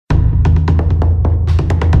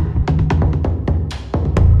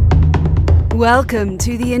Welcome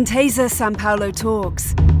to the Intesa Sanpaolo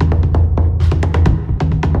Talks.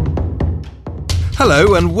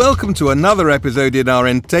 Hello and welcome to another episode in our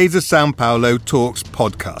Intesa Sanpaolo Talks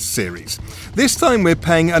podcast series. This time we're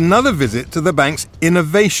paying another visit to the bank's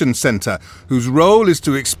Innovation Centre, whose role is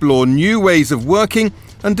to explore new ways of working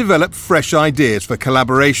and develop fresh ideas for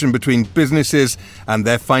collaboration between businesses and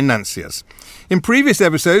their financiers. In previous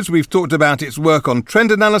episodes, we've talked about its work on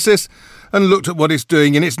trend analysis and looked at what it's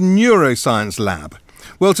doing in its neuroscience lab.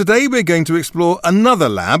 Well, today we're going to explore another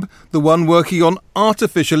lab, the one working on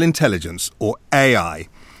artificial intelligence, or AI.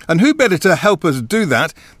 And who better to help us do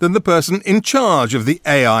that than the person in charge of the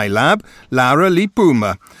AI lab, Laura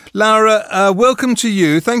Lipuma. Laura, welcome to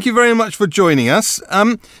you. Thank you very much for joining us.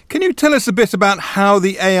 Can you tell us a bit about how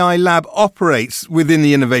the AI lab operates within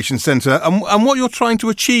the Innovation Centre and what you're trying to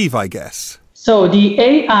achieve, I guess? So the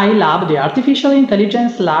AI lab, the Artificial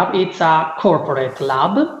Intelligence Lab, it's a corporate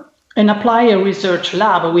lab, an applied research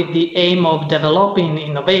lab with the aim of developing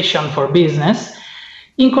innovation for business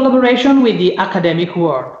in collaboration with the academic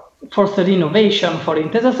world, fostering innovation for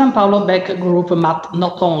Intesa Sanpaolo Bank Group, but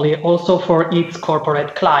not only, also for its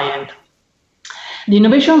corporate client. The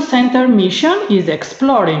Innovation Center mission is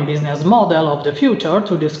exploring business model of the future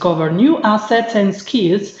to discover new assets and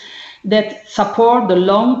skills that support the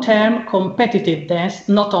long-term competitiveness,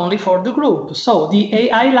 not only for the group. So the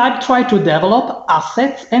AI lab try to develop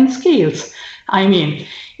assets and skills. I mean,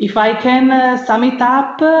 if I can sum it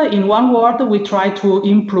up in one word, we try to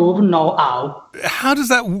improve know-how. How does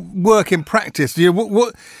that work in practice?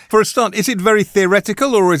 For a start, is it very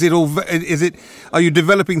theoretical, or are you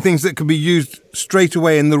developing things that can be used straight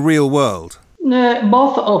away in the real world?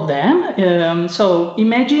 Both of them. So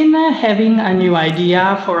imagine having a new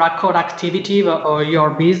idea for a core activity or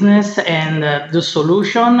your business, and the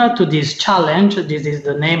solution to this challenge, this is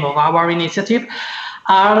the name of our initiative,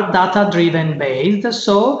 are data-driven based.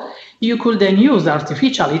 So you could then use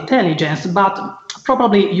artificial intelligence, but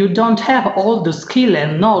probably you don't have all the skill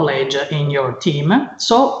and knowledge in your team,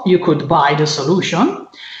 so you could buy the solution.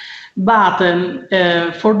 But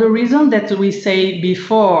for the reason that we say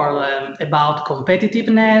before about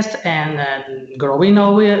competitiveness and growing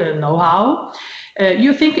know-how,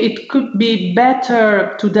 you think it could be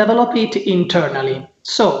better to develop it internally.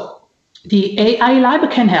 So the AI lab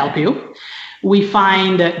can help you. We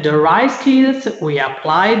find the right skills, we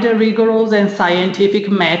apply the rigorous and scientific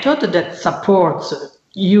method that supports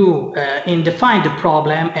you in defining the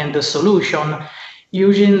problem and the solution,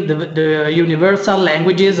 using the universal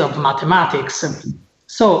languages of mathematics.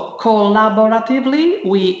 So collaboratively,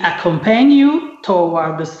 we accompany you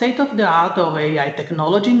toward the state-of-the-art of AI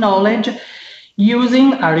technology knowledge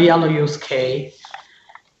using a real use case.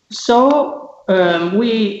 So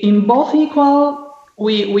in both equal,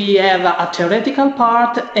 we have a theoretical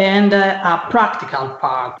part and a practical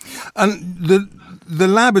part. And the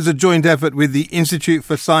lab is a joint effort with the Institute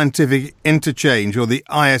for Scientific Interchange, or the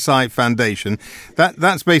ISI Foundation.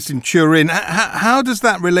 That's based in Turin. How does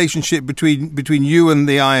that relationship between you and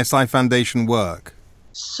the ISI Foundation work?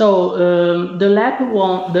 So the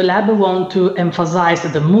lab want to emphasize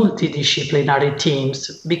the multidisciplinary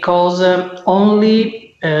teams, because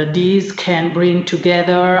only these can bring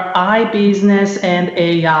together business and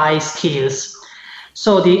AI skills.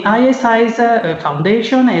 So the ISI's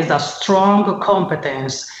foundation has a strong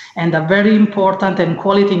competence and a very important and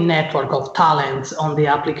quality network of talents on the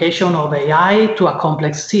application of AI to a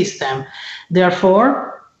complex system.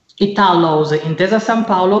 Therefore, it allows Intesa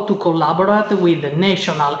Sanpaolo to collaborate with the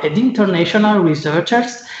national and international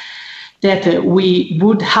researchers that we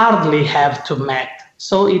would hardly have to meet.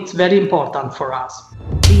 So it's very important for us.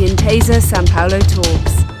 The Intesa Sanpaolo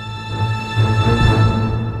Talks.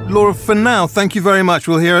 Laura, for now, thank you very much.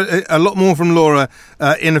 We'll hear a lot more from Laura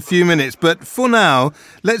in a few minutes. But for now,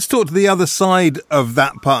 let's talk to the other side of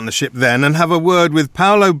that partnership then and have a word with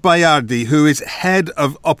Paolo Baiardi, who is head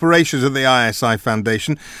of operations at the ISI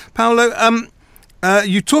Foundation. Paolo,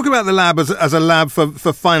 you talk about the lab as a lab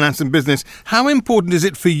for finance and business. How important is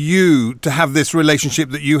it for you to have this relationship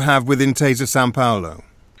that you have with Intesa Sanpaolo?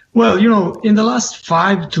 Well, in the last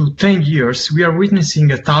 5 to 10 years, we are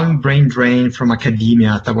witnessing a talent brain drain from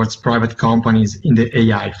academia towards private companies in the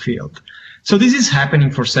AI field. So this is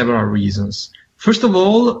happening for several reasons. First of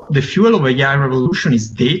all, the fuel of AI revolution is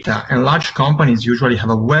data, and large companies usually have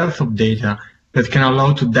a wealth of data that can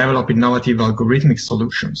allow to develop innovative algorithmic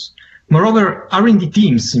solutions. Moreover, R&D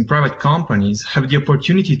teams in private companies have the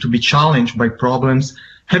opportunity to be challenged by problems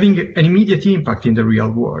having an immediate impact in the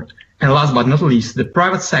real world. And last but not least, the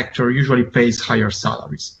private sector usually pays higher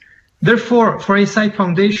salaries. Therefore, for ISI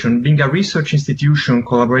Foundation, being a research institution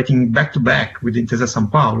collaborating back-to-back with Intesa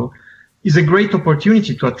Sanpaolo, is a great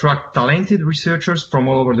opportunity to attract talented researchers from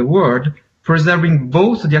all over the world, preserving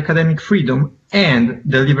both the academic freedom and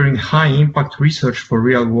delivering high-impact research for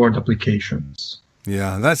real-world applications.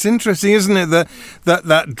 Yeah, that's interesting, isn't it?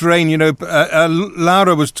 That drain,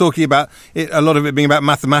 Laura was talking about it, a lot of it being about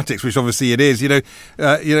mathematics, which obviously it is. Being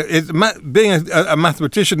a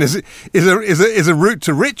mathematician is a route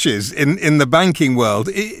to riches in the banking world.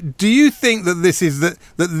 Do you think that this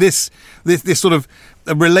sort of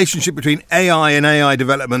a relationship between AI and AI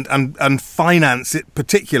development and finance in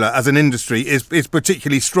particular as an industry is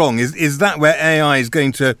particularly strong? Is that where AI is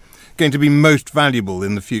going to be most valuable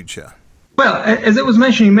in the future? Well, as I was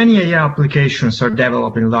mentioning, many AI applications are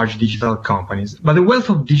developed in large digital companies, but the wealth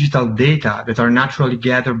of digital data that are naturally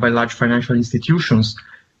gathered by large financial institutions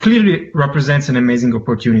clearly represents an amazing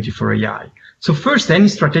opportunity for AI. So first, any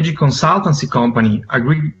strategic consultancy company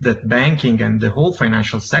agreed that banking and the whole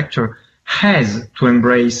financial sector has to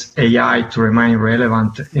embrace AI to remain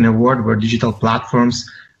relevant in a world where digital platforms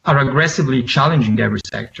are aggressively challenging every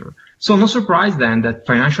sector. So no surprise then that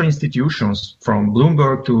financial institutions from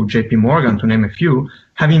Bloomberg to JP Morgan, to name a few,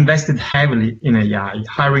 have invested heavily in AI,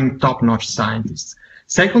 hiring top-notch scientists.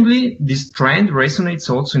 Secondly, this trend resonates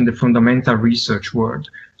also in the fundamental research world.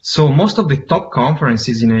 So most of the top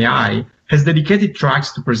conferences in AI has dedicated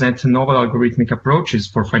tracks to present novel algorithmic approaches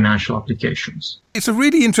for financial applications. It's a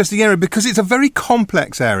really interesting area because it's a very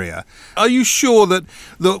complex area. Are you sure that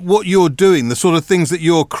what you're doing, the sort of things that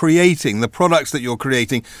you're creating, the products that you're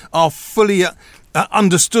creating, are fully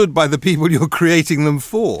understood by the people you're creating them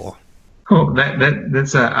for? Oh,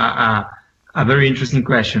 that's a very interesting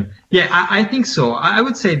question. Yeah, I think so. I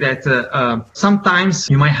would say that sometimes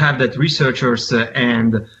you might have that researchers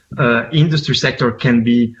and industry sector can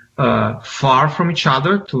be far from each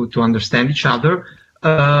other to understand each other.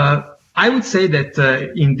 I would say that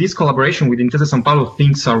in this collaboration with Intesa Sanpaolo,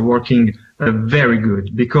 things are working very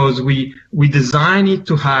good because we design it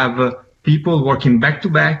to have people working back to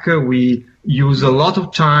back. We use a lot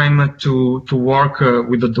of time to work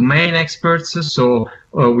with the domain experts. So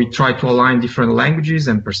we try to align different languages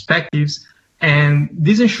and perspectives. And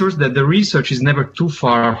this ensures that the research is never too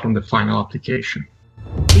far from the final application.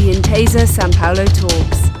 The Intesa Sanpaolo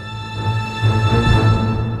Talks.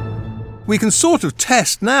 We can sort of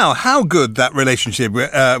test now how good that relationship with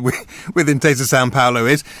Intesa Sanpaolo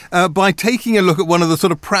is by taking a look at one of the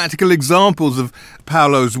sort of practical examples of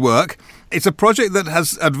Paolo's work. It's a project that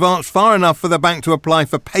has advanced far enough for the bank to apply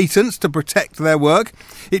for patents to protect their work.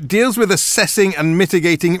 It deals with assessing and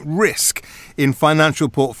mitigating risk in financial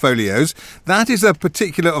portfolios. That is of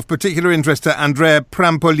particular interest to Andrea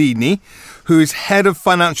Prampolini, who is head of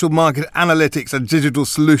financial market analytics and digital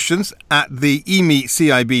solutions at the EMI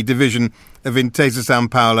CIB division of Intesa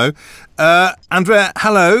Sanpaolo. Andrea,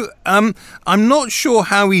 hello. I'm not sure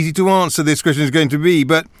how easy to answer this question is going to be,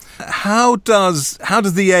 but how does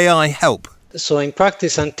the AI help? So in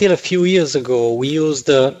practice, until a few years ago, we used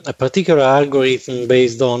a particular algorithm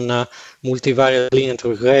based on multivariate linear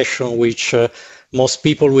regression, which most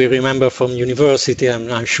people will remember from university,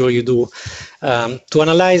 and I'm sure you do, to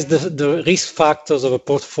analyze the risk factors of a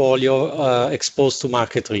portfolio exposed to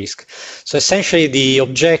market risk. So essentially, the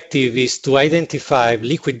objective is to identify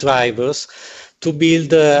liquid drivers to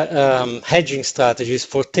build hedging strategies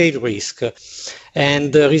for tail risk.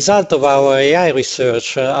 And the result of our AI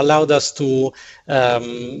research allowed us to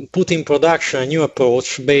put in production a new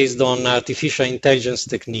approach based on artificial intelligence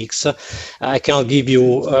techniques. I cannot give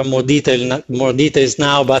you more details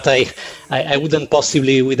now, but I wouldn't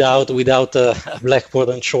possibly without a blackboard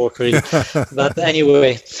and chalk. Really. But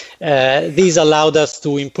anyway, these allowed us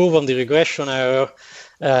to improve on the regression error,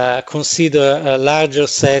 consider a larger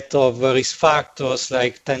set of risk factors,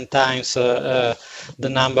 like 10 times the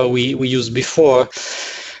number we used before.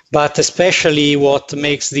 But especially what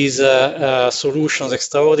makes these solutions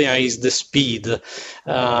extraordinary is the speed.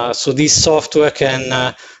 So this software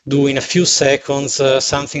can do in a few seconds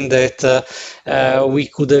something that we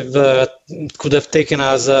could have taken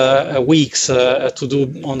us weeks to do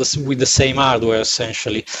with the same hardware,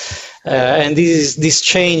 essentially. And this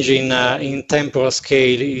change in temporal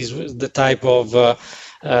scale is the type of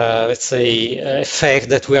let's say effect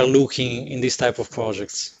that we are looking in this type of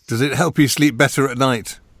projects. Does it help you sleep better at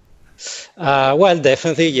night? Well,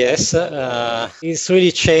 definitely, yes. It's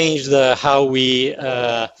really changed how we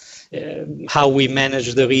how we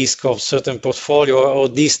manage the risk of certain portfolio or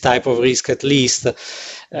this type of risk at least.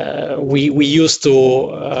 We used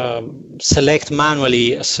to select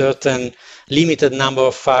manually a certain limited number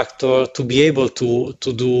of factors to be able to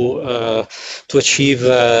achieve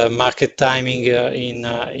market timing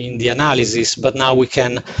in the analysis, but now we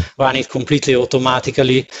can run it completely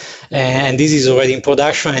automatically, and this is already in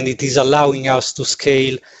production, and it is allowing us to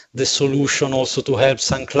scale the solution also to help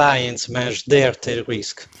some clients manage their tail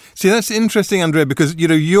risk. See, that's interesting, Andrea, because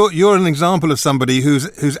you're an example of somebody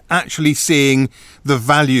who's actually seeing the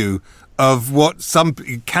value of what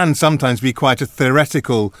can sometimes be quite a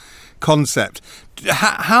theoretical concept.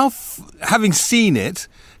 Having seen it,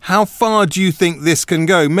 how far do you think this can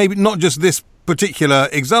go? Maybe not just this particular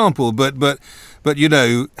example, but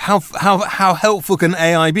how helpful can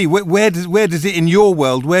AI be? Where does it in your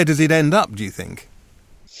world? Where does it end up? Do you think?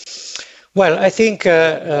 Well, I think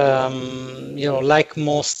like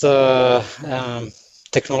most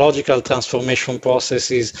technological transformation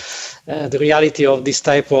processes, the reality of this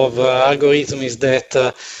type of algorithm is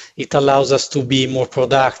that it allows us to be more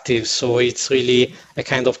productive. So it's really a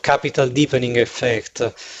kind of capital deepening effect.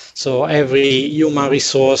 So every human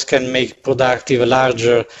resource can make productive a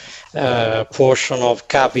larger portion of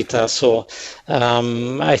capital. So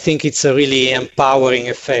I think it's a really empowering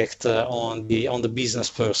effect on the business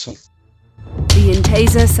person. The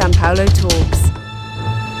Intesa Sanpaolo Talks.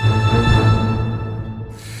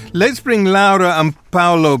 Let's bring Laura and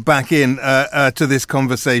Paolo back in to this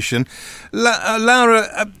conversation.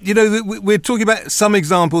 Laura, we're talking about some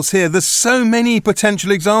examples here. There's so many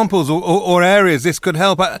potential examples or areas this could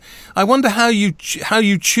help. I wonder how you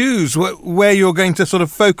choose where you're going to sort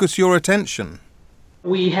of focus your attention.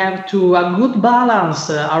 We have to a good balance,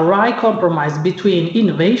 a right compromise between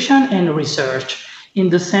innovation and research, in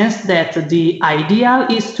the sense that the ideal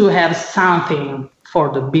is to have something for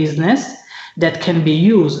the business that can be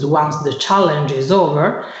used once the challenge is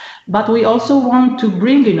over, but we also want to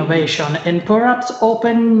bring innovation and perhaps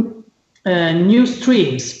open new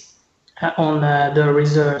streams on the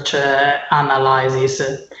research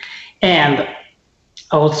analysis. And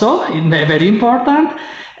also, very important,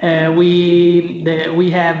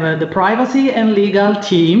 we have the privacy and legal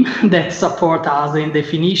team that support us in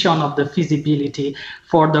definition of the feasibility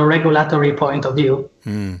for the regulatory point of view.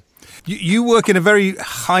 You work in a very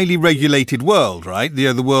highly regulated world, right?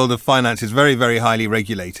 The world of finance is very, very highly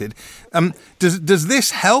regulated. Does this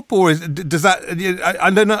help, or does that? I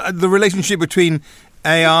don't know the relationship between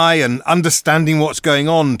AI and understanding what's going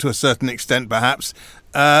on to a certain extent, perhaps,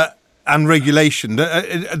 and regulation.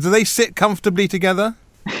 Do they sit comfortably together?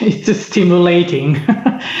 It's stimulating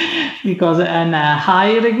because an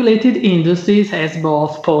high regulated industries has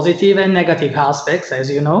both positive and negative aspects, as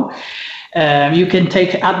you know. You can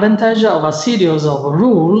take advantage of a series of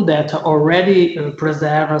rules that already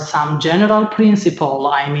preserve some general principle.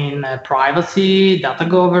 I mean, privacy, data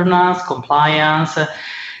governance, compliance,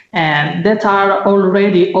 and that are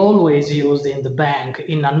already always used in the bank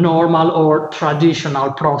in a normal or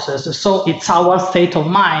traditional process. So it's our state of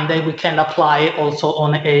mind that we can apply also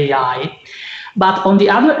on AI. But on the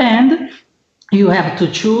other hand, you have to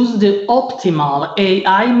choose the optimal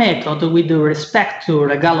AI method with respect to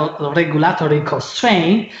regulatory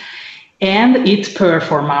constraint and its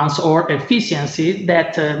performance or efficiency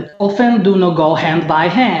that often do not go hand by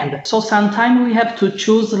hand. So sometimes we have to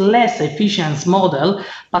choose less efficient model,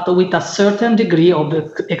 but with a certain degree of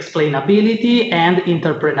explainability and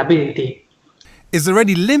interpretability. Is there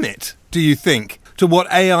any limit, do you think, to what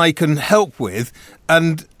AI can help with,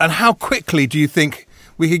 and how quickly do you think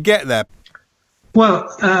we could get there? Well,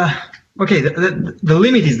 okay, the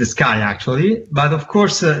limit is the sky, actually, but of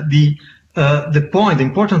course the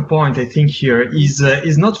important point I think here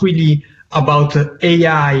is not really about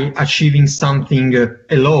AI achieving something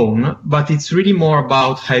alone, but it's really more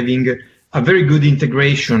about having a very good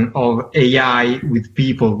integration of AI with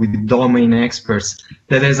people, with domain experts.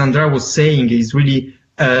 That, as Andrea was saying, is really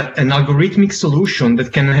an algorithmic solution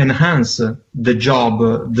that can enhance the job,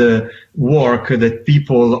 the work that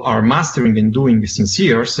people are mastering and doing since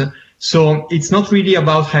years. So it's not really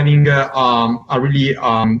about having a really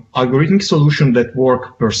algorithmic solution that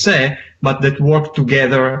work per se, but that work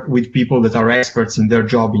together with people that are experts in their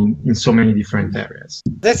job in so many different areas.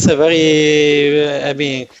 That's a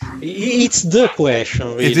very, it's the question,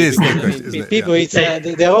 really. It is the question, isn't it?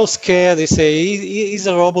 People, they're all scared. They say, is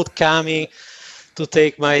a robot coming to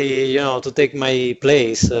take my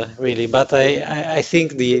place, really? But I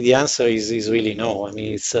think the answer is really no. I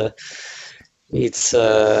mean, it's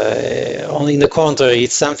only in the contrary.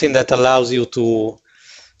 It's something that allows you to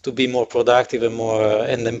be more productive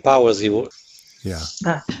and empowers you. Yeah.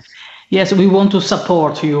 Yes, we want to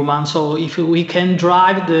support humans. So if we can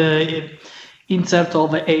drive the insert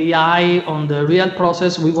of AI on the real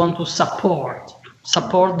process, we want to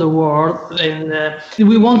support the world, and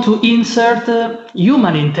we want to insert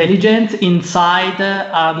human intelligence inside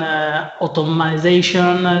an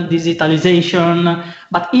automation, digitalization,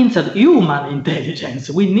 but insert human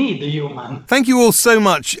intelligence. We need human. Thank you all so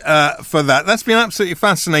much for that. That's been absolutely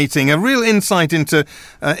fascinating. A real insight into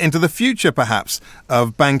the future, perhaps,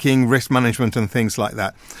 of banking, risk management and things like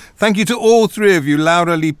that. Thank you to all three of you,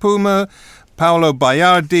 Laura Lipuma, Paolo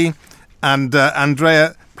Baiardi and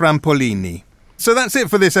Andrea Prampolini. So that's it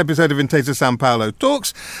for this episode of Intesa Sanpaolo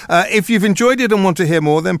Talks. If you've enjoyed it and want to hear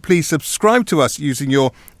more, then please subscribe to us using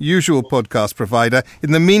your usual podcast provider.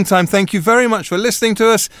 In the meantime, thank you very much for listening to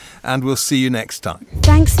us, and we'll see you next time.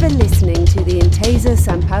 Thanks for listening to the Intesa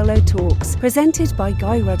Sanpaolo Talks, presented by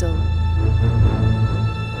Guy Ruddle.